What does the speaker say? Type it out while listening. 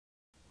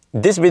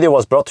This video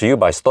was brought to you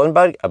by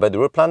Stormberg, a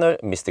weather planner,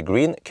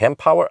 MisterGreen,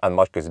 Kempower and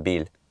Marcus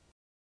Bil.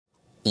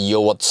 Yo,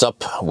 what's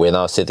up? We're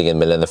now sitting in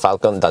Millennium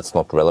Falcon. That's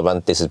not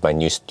relevant. This is my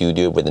new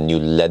studio with a new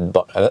LED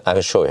bar. I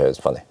can show you here, it's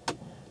funny.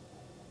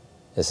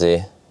 You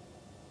see?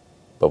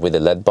 But with the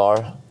LED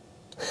bar.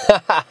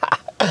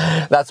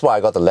 That's why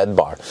I got the LED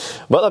bar.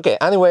 But okay,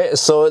 anyway,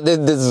 so this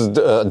is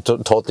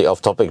totally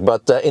off topic.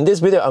 But in this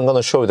video, I'm going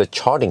to show you the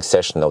charging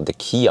session of the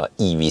Kia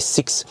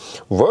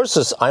EV6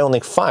 versus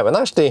Ioniq 5. And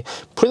actually,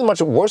 pretty much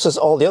versus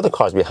all the other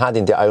cars we had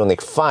in the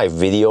Ioniq 5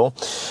 video.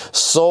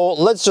 So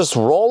let's just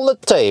roll the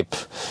tape.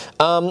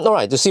 All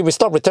right, you see, we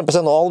start with 10%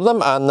 on all of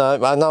them. And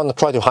I now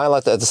try to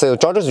highlight the state of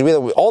chargers.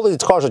 All of these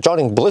cars are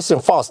charging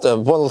blistering fast.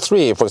 Model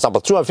 3, for example,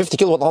 250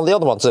 kilowatt. All the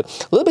other ones, a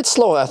little bit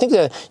slow. I think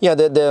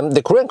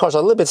the Korean cars are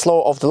a little bit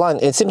slow off the line.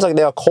 It seems like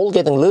they are cold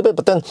getting a little bit,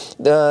 but then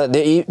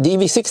the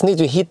EV6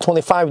 needs to hit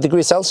 25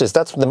 degrees Celsius.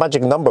 That's the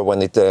magic number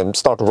when it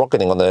starts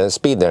rocketing on the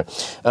speed there.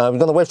 We're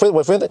gonna wait for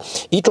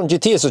it, e-tron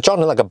GT is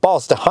charging like a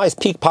boss. The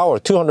highest peak power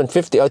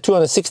 260.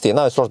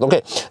 Now it's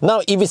okay. Now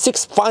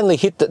EV6 finally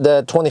hit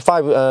the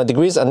 25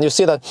 degrees, and you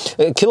see that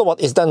kilowatt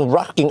is then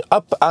racking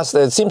up as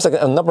it seems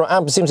like a number of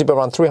amps seems to be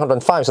around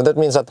 305. So that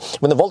means that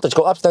when the voltage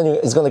goes up, then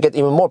it's going to get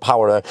even more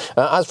power.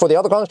 As for the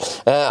other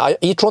cars,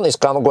 e-tron is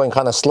kind of going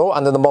kind of slow,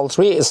 and then the Model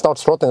 3 it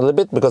starts throttling a little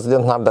bit because it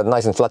didn't have that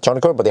nice and flat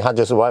charging curve, but it had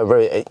just a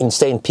very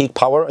insane peak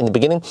power in the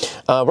beginning.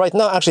 Right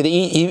now, actually,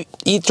 the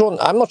e-tron,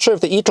 I'm not sure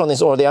if the e-tron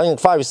is or the Ioniq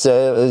 5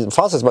 is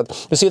fastest,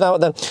 but you see now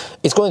then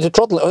it's going to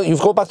throttle. You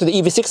go back to the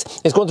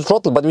EV6, it's going to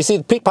throttle, but we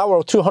see peak power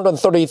of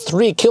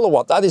 233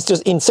 kilowatt. That is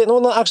just insane.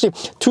 No, actually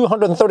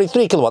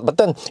 233 kilowatt, but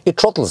then it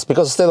throttles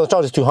because the state of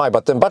charge is too high.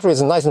 But the battery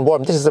is nice and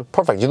warm. This is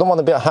perfect. You don't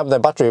want to have the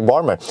battery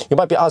warmer. You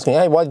might be asking,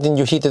 hey, why didn't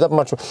you heat it up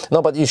much?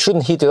 No, but you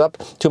shouldn't heat it up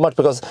too much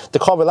because the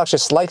car will actually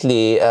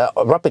slightly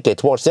replicate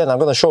towards the end. I'm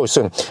going to show you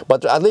soon.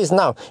 But at least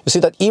now, you see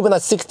that even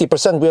at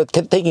 60%, we are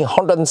taking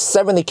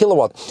 170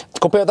 kilowatt.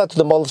 Compare that to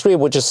the Model 3,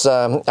 which is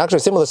actually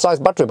similar size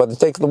battery, but it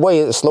takes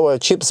way slower,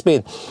 cheap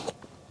speed.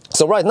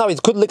 So right now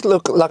it could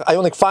look like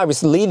Ioniq 5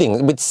 is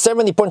leading with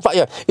 70.5.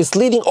 Yeah, it's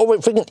leading over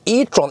freaking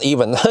e-tron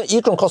even.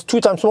 E-tron costs 2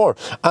 times more,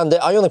 and the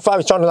Ioniq 5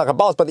 is charging like a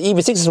boss, but the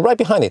EV6 is right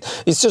behind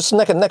it. It's just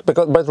neck and neck. But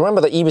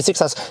remember, the EV6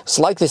 has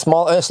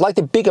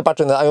slightly bigger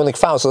battery than the Ioniq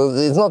 5, so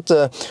it's not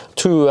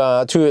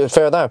too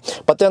fair there.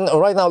 But then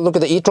right now, look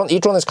at the e-tron.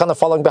 E-tron is kind of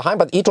following behind,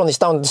 but e-tron is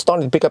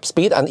starting to pick up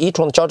speed, and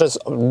e-tron charges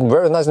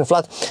very nice and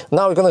flat.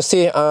 Now we're going to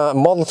see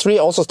Model 3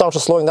 also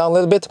starts slowing down a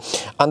little bit,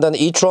 and then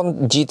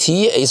e-tron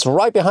GT is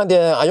right behind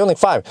the Ioniq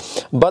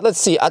 5. But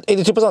let's see, at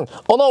 82%.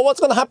 Oh no, what's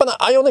going to happen?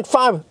 Ioniq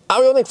 5.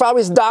 Ioniq 5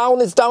 is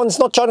down, it's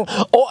not charging.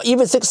 Oh,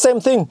 EV6,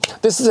 same thing.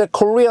 This is a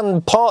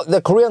Korean part,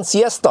 the Korean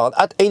Siesta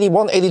at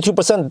 81,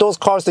 82%. Those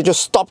cars, they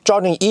just stopped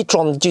charging.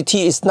 e-tron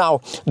GT is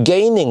now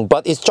gaining,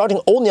 but it's charging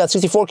only at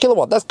 64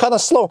 kilowatt. That's kind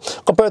of slow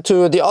compared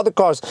to the other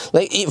cars.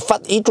 Like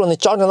fat e-tron is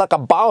charging like a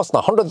boss now,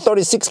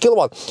 136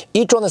 kilowatt.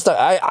 e-tron is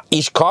like,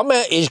 ich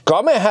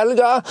komme,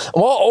 Helga.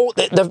 Oh,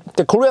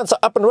 the Koreans are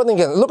up and running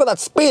again. Look at that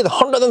speed,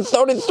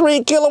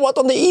 133 kilowatt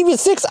on the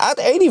EV6 at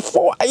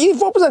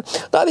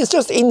 84%. That is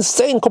just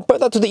insane. Compare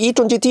that to the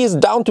e-tron GT is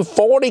down to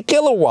 40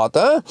 kilowatt.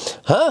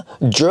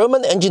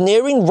 German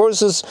engineering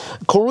versus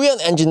Korean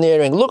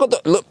engineering. Look at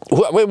the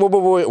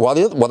wait.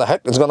 What the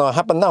heck is going to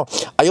happen now?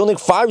 Ioniq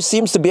 5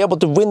 seems to be able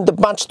to win the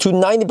match to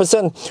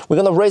 90%. We're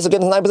going to race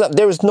against 90%.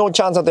 There is no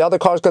chance that the other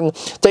cars can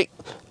take.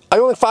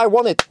 Ioniq 5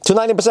 won it to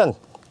 90%.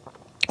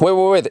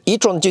 Wait.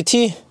 e-tron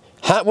GT.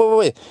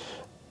 Wait.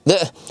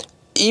 The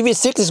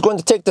EV6 is going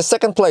to take the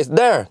second place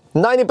there,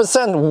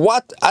 90%.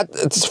 What?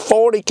 At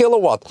 40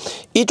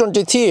 kilowatt. e-tron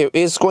GT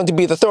is going to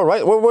be the third,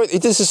 right? Wait.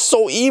 This is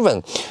so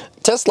even.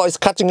 Tesla is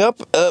catching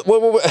up.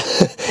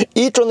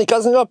 e-tron is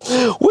catching up.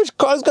 Which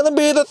car is going to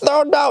be the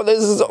third now?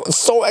 This is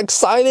so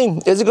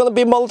exciting. Is it going to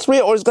be Model 3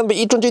 or is it going to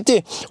be e-tron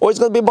GT or is it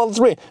going to be Model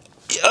 3?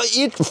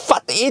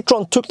 Fat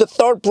e-tron took the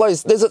third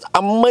place. This is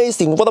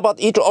amazing. What about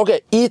e-tron?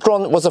 Okay,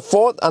 e-tron was the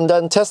fourth, and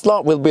then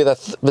Tesla will be the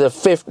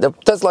fifth.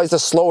 Tesla is the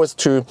slowest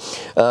to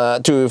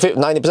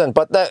 90%,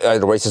 but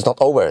the race is not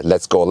over.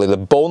 Let's go a little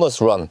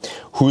bonus run.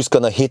 Who's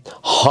gonna hit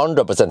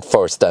 100%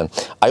 first then?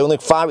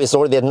 Ioniq 5 is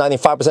already at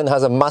 95%,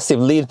 has a massive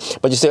lead,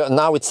 but you see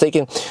now it's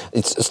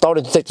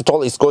starting to take the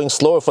toll. It's going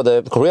slower for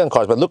the Korean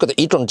cars, but look at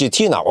the e-tron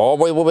GT now. Oh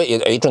wait.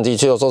 e-tron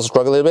GT is also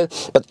struggling a little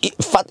bit, but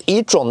fat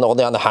e-tron on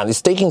the other hand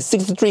is taking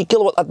 63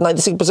 kilowatt at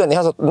 96%. It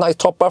has a nice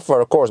top buffer,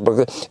 of course,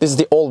 but this is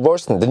the old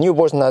version. The new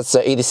version has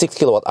 86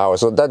 kilowatt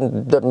hours, so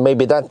that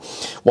maybe that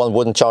one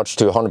wouldn't charge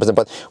to 100%.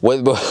 But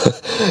wait,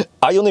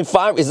 Ioniq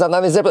 5 is at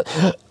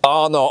 97%.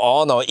 Oh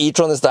no,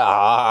 e-tron is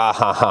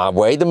the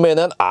wait a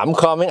minute, I'm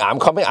coming, I'm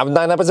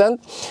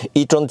 99%.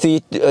 e-tron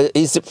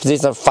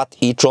is a fat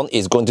e-tron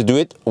is going to do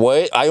it.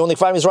 Wait, Ioniq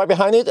 5 is right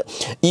behind it.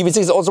 EV6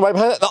 is also right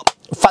behind it. No.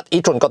 fat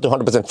e-tron got to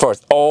 100%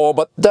 first. Oh,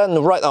 but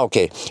then right,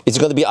 okay, it's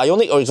going to be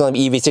Ioniq or it's going to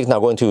be EV6 now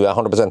going to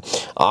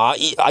 100%.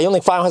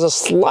 Ioniq 5 has a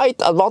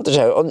slight advantage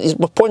here. It's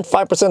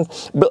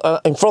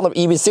 0.5% in front of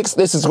EV6.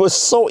 This is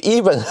so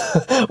even,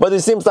 but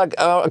it seems like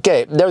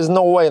okay, there is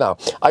no way now.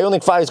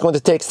 Ioniq 5 is going to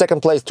take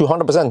second place to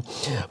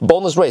 100%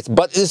 bonus race,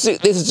 but this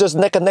is just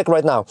neck and neck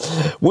right now,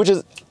 which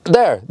is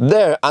there,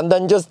 and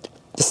then just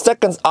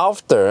seconds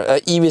after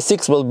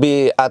EV6 will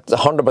be at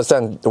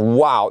 100%.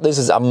 Wow, this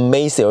is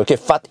amazing. Okay,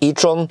 fat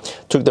e-tron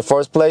took the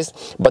first place,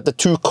 but the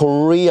two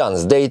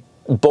Koreans, they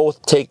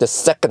both take the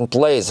second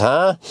place,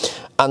 huh?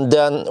 And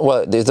then,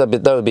 well,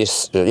 that will be,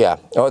 yeah,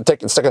 I'll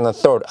take second and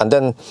third, and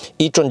then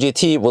e-tron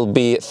GT will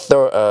be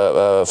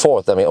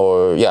fourth, I mean,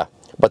 or yeah.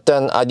 But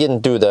then I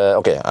didn't do the,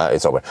 okay,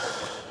 it's over.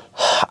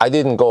 I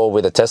didn't go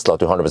with the Tesla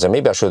to 100%.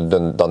 Maybe I should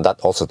have done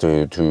that also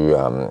to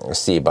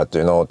see. But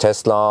you know,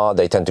 Tesla,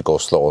 they tend to go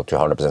slow to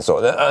 100%.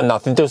 So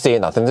nothing to see,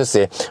 nothing to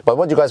see. But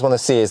what you guys want to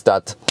see is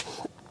that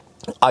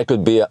I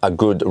could be a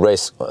good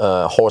race,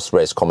 horse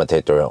race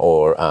commentator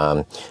or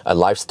a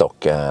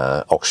livestock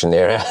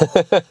auctioneer.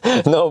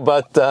 No,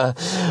 but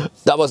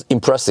that was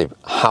impressive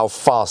how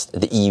fast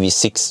the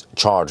EV6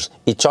 charged.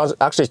 It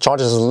actually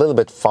charges a little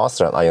bit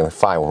faster than Ioniq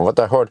 5. From what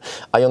I heard,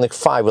 Ioniq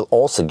 5 will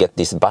also get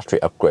this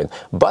battery upgrade.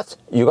 But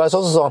you guys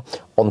also saw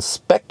on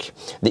spec,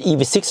 the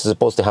EV6 is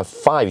supposed to have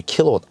 5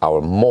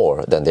 kWh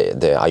more than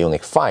the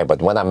Ioniq 5. But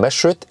when I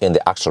measure it in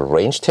the actual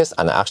range test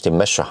and I actually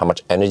measure how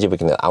much energy we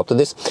can get out of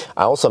this,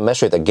 I also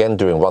measure it again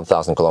during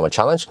 1,000 kilometer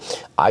challenge.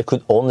 I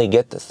could only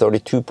get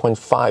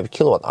 32.5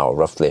 kWh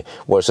roughly,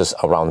 versus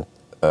around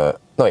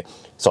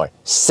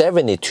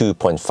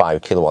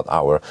 72.5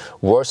 kWh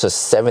versus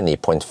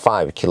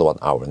 70.5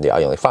 kWh in the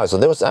Ioniq 5. So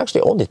there was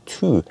actually only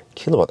 2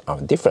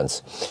 kWh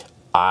difference.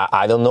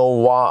 I don't know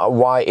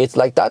why it's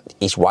like that.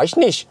 Ich weiß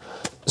nicht.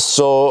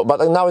 So,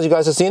 but now as you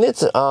guys have seen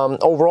it,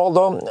 overall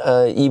though,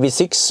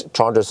 EV6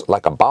 charges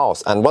like a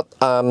boss. And what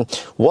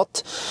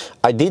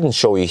I didn't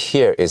show you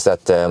here is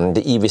that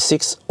the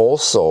EV6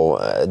 also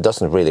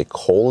doesn't really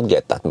cold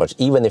get that much.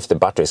 Even if the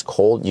battery is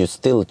cold, you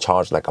still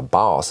charge like a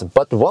boss.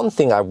 But one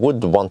thing I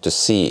would want to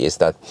see is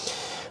that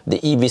the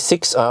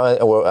EV6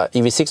 or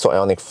EV6 or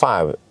Ioniq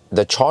 5,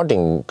 the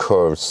charging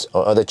curves,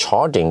 or the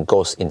charging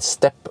goes in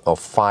step of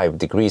 5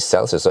 degrees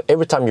Celsius. So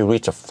every time you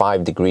reach a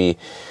 5-degree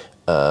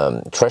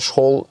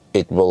threshold,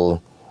 it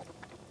will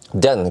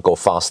then go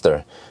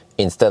faster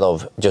instead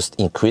of just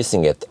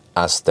increasing it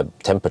as the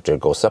temperature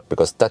goes up,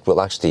 because that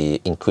will actually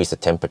increase the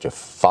temperature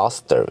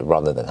faster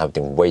rather than having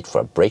to wait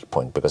for a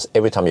breakpoint. Because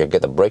every time you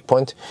get a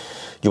breakpoint,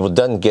 you will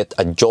then get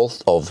a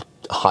jolt of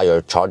higher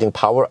charging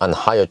power, and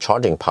higher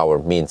charging power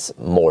means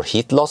more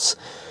heat loss,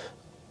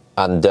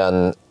 and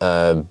then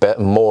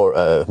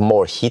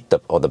more heat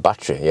up of the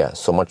battery. Yeah,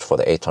 so much for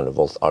the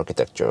 800-volt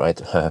architecture,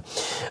 right?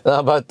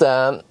 But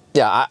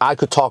yeah, I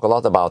could talk a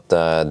lot about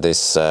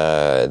these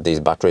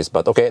batteries,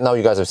 but okay, now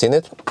you guys have seen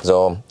it,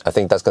 so I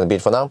think that's gonna be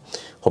it for now.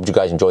 Hope you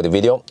guys enjoyed the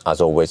video. As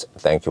always,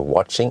 thank you for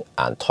watching,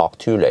 and talk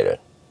to you later.